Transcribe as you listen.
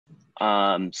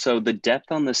So the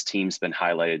depth on this team's been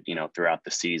highlighted, throughout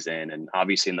the season, and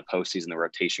obviously in the postseason, the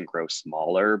rotation grows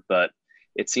smaller. But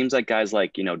it seems like guys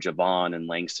like Javon and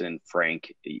Langston and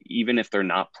Frank, even if they're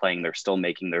not playing, they're still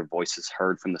making their voices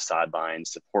heard from the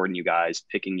sidelines, supporting you guys,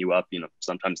 picking you up,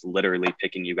 sometimes literally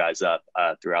picking you guys up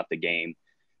throughout the game.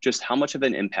 Just how much of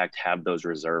an impact have those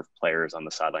reserve players on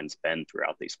the sidelines been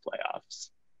throughout these playoffs?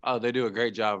 Oh, they do a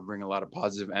great job of bringing a lot of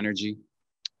positive energy.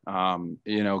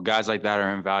 Guys like that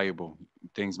are invaluable.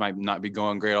 Things might not be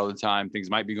going great all the time. Things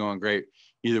might be going great.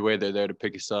 Either way, they're there to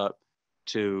pick us up,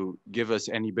 to give us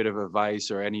any bit of advice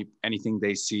or anything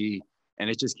they see. And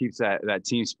it just keeps that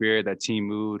team spirit, that team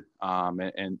mood,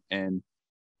 and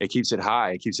it keeps it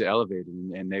high. It keeps it elevated.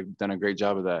 And they've done a great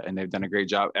job of that. And they've done a great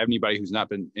job. Anybody who's not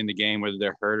been in the game, whether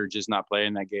they're hurt or just not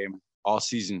playing that game all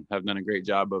season, have done a great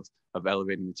job of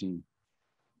elevating the team.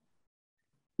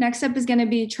 Next up is going to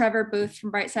be Trevor Booth from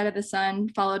Bright Side of the Sun,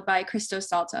 followed by Christos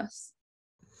Saltos.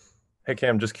 Hey,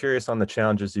 Cam, just curious on the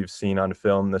challenges you've seen on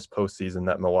film this postseason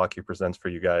that Milwaukee presents for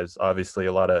you guys. Obviously,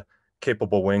 a lot of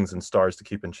capable wings and stars to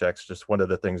keep in checks. Just what are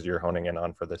the things you're honing in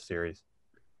on for this series?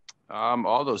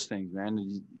 All those things,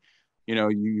 man.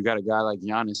 You got a guy like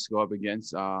Giannis to go up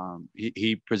against.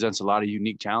 He presents a lot of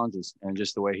unique challenges, and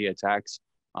just the way he attacks.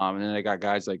 And then they got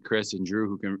guys like Chris and Drew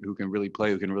who can really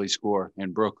play, who can really score,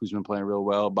 and Brooke, who's been playing real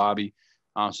well, Bobby.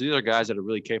 So these are guys that are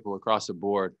really capable across the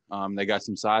board. They got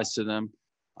some size to them.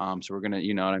 So we're gonna,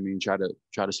 try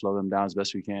to slow them down as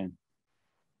best we can.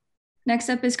 Next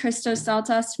up is Christos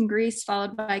Saltas from Greece,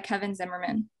 followed by Kevin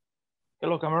Zimmerman.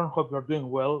 Hello, Cameron. Hope you're doing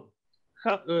well.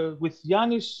 With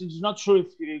Giannis, he's not sure if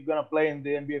he's gonna play in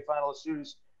the NBA Finals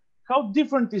series. How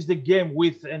different is the game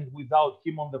with and without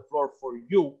him on the floor for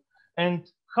you? And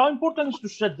how important is to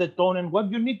set the tone, and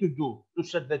what you need to do to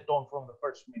set the tone from the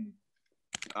first minute?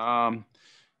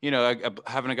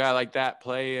 Having a guy like that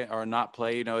play or not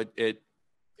play,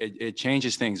 it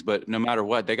changes things. But no matter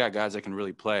what, they got guys that can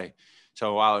really play.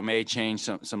 So while it may change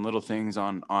some little things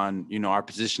on our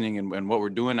positioning and what we're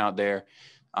doing out there,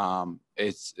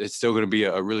 it's still going to be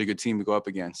a really good team to go up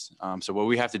against. So what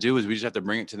we have to do is we just have to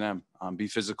bring it to them, be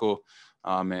physical,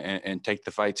 and take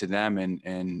the fight to them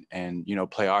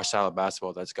and play our style of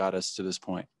basketball that's got us to this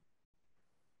point.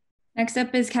 Next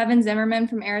up is Kevin Zimmerman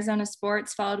from Arizona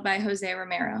Sports, followed by Jose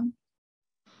Romero.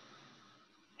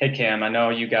 Hey, Cam, I know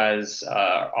you guys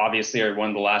obviously are one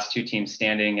of the last two teams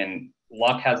standing, and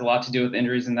luck has a lot to do with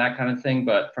injuries and that kind of thing.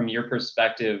 But from your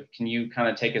perspective, can you kind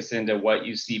of take us into what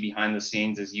you see behind the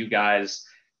scenes as you guys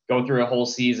go through a whole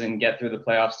season, get through the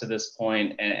playoffs to this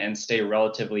point, and stay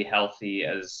relatively healthy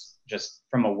as just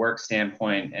from a work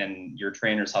standpoint and your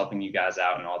trainers helping you guys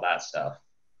out and all that stuff?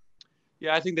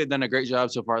 Yeah, I think they've done a great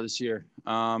job so far this year.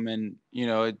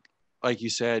 Like you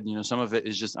said, some of it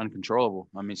is just uncontrollable.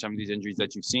 I mean, some of these injuries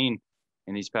that you've seen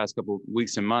in these past couple of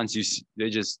weeks and months,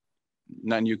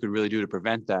 nothing you could really do to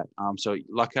prevent that. So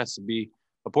luck has to be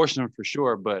a portion of it for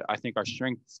sure, but I think our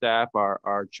strength staff,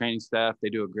 our training staff, they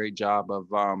do a great job of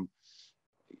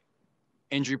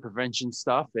injury prevention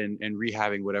stuff and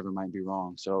rehabbing whatever might be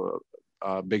wrong. So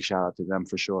big shout out to them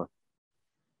for sure.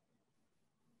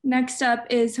 Next up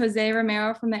is Jose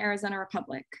Romero from the Arizona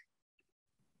Republic.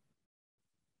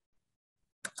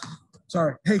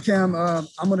 Sorry. Hey, Cam, I'm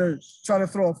going to try to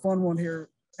throw a fun one here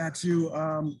at you.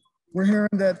 We're hearing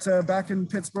that back in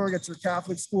Pittsburgh at your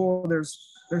Catholic school,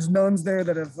 there's nuns there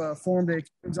that have formed a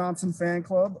Kim Johnson fan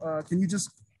club. Can you just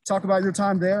talk about your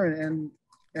time there and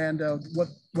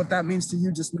what that means to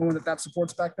you, just knowing that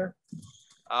support's back there?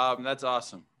 That's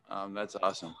awesome. That's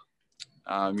awesome.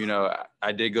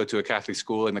 I did go to a Catholic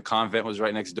school, and the convent was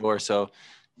right next door. So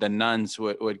the nuns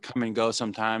would come and go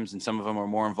sometimes, and some of them were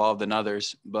more involved than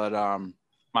others. But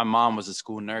my mom was a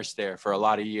school nurse there for a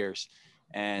lot of years.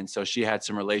 And so she had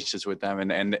some relationships with them,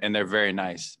 and they're very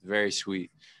nice, very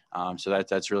sweet. So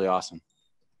that's really awesome.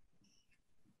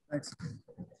 Thanks.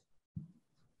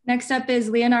 Next up is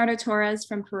Leonardo Torres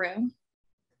from Peru.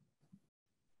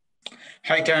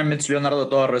 Hi, Cam. It's Leonardo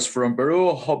Torres from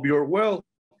Peru. Hope you're well.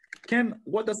 Cam,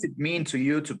 what does it mean to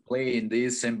you to play in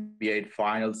these NBA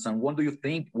finals, and what do you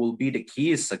think will be the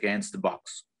keys against the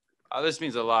Bucks? This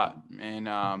means a lot, and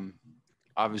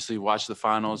obviously watch the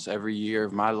finals every year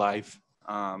of my life,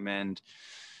 and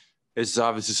it's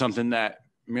obviously something that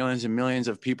millions and millions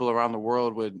of people around the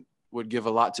world would give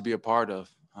a lot to be a part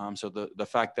of. So the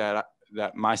fact that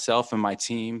myself and my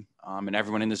team and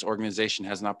everyone in this organization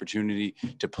has an opportunity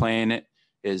to play in it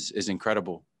is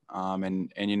incredible. And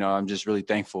I'm just really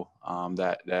thankful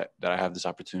that I have this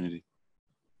opportunity.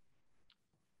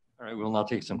 All right, we'll now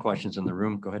take some questions in the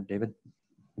room. Go ahead, David.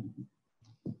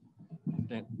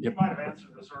 You might have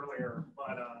answered this earlier,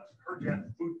 but heard you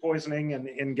had food poisoning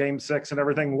in Game 6 and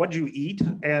everything. What'd you eat?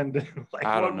 And like,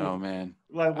 I don't know, man.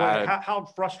 Like, how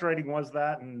frustrating was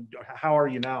that? And how are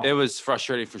you now? It was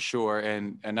frustrating for sure.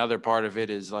 And another part of it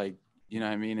is like, you know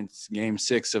what I mean? It's Game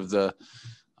 6 of the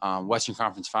Western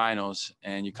Conference Finals,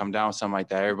 and you come down with something like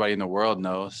that, everybody in the world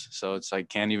knows. So it's like,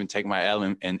 can't even take my L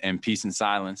in peace and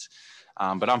silence.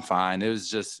 But I'm fine. It was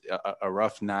just a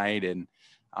rough night. And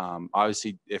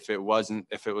obviously, if it was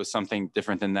something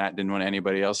different than that, didn't want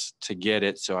anybody else to get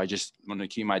it. So I just wanted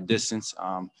to keep my distance.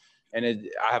 I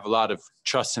have a lot of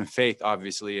trust and faith,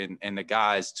 obviously, in the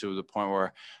guys, to the point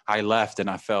where I left and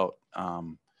I felt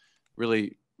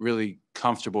really, really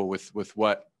comfortable with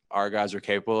what our guys are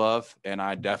capable of. And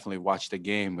I definitely watched the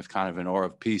game with kind of an aura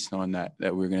of peace, knowing that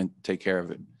we were going to take care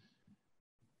of it.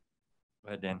 Go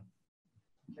ahead, Dan.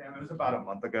 Cam, it was about a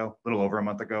month ago, a little over a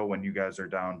month ago, when you guys are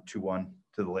down 2-1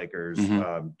 to the Lakers.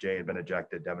 Jay had been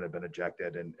ejected, Devin had been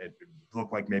ejected, and it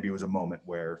looked like maybe it was a moment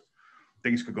where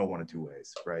things could go one of two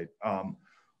ways, right?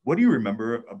 What do you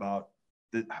remember about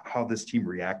how this team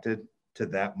reacted to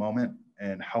that moment,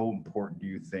 and how important do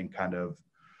you think kind of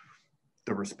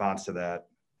the response to that,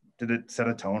 did it set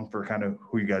a tone for kind of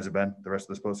who you guys have been the rest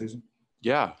of this postseason?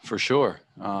 Yeah, for sure.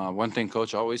 One thing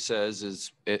Coach always says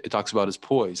is it talks about his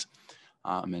poise.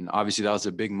 And obviously that was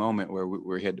a big moment where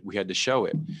we had to show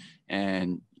it.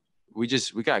 And we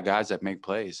got guys that make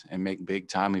plays and make big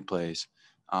timely plays.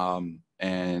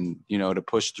 And, you know, to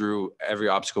push through every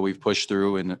obstacle we've pushed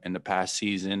through in the past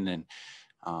season and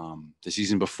the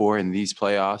season before, in these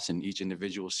playoffs and each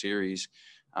individual series,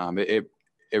 it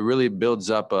really builds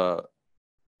up a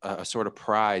sort of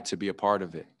pride to be a part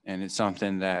of it. And it's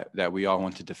something that we all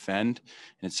want to defend.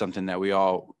 And it's something that we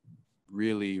all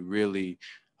really, really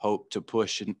hope to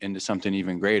push into something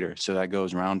even greater. So that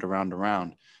goes round to round to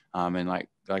round. And like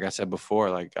I said before,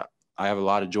 like I have a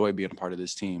lot of joy being a part of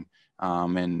this team.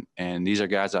 And these are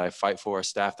guys that I fight for, a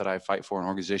staff that I fight for, an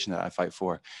organization that I fight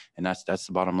for. And that's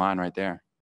the bottom line right there.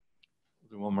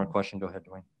 One more question. Go ahead,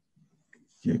 Dwayne.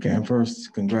 Yeah, Cam,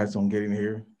 first, congrats on getting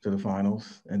here to the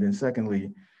finals. And then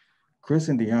secondly, Chris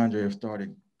and DeAndre have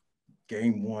started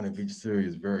game one of each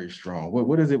series very strong.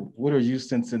 What are you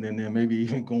sensing in them, maybe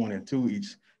even going into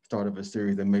each start of a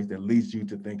series that leads you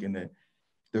to thinking that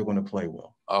they're going to play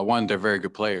well? One, they're very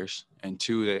good players. And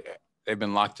two, they've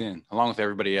been locked in along with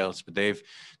everybody else, but they've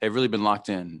really been locked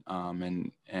in.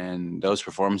 And those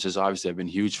performances obviously have been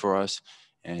huge for us.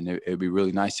 And it'd be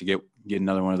really nice to get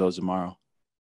another one of those tomorrow.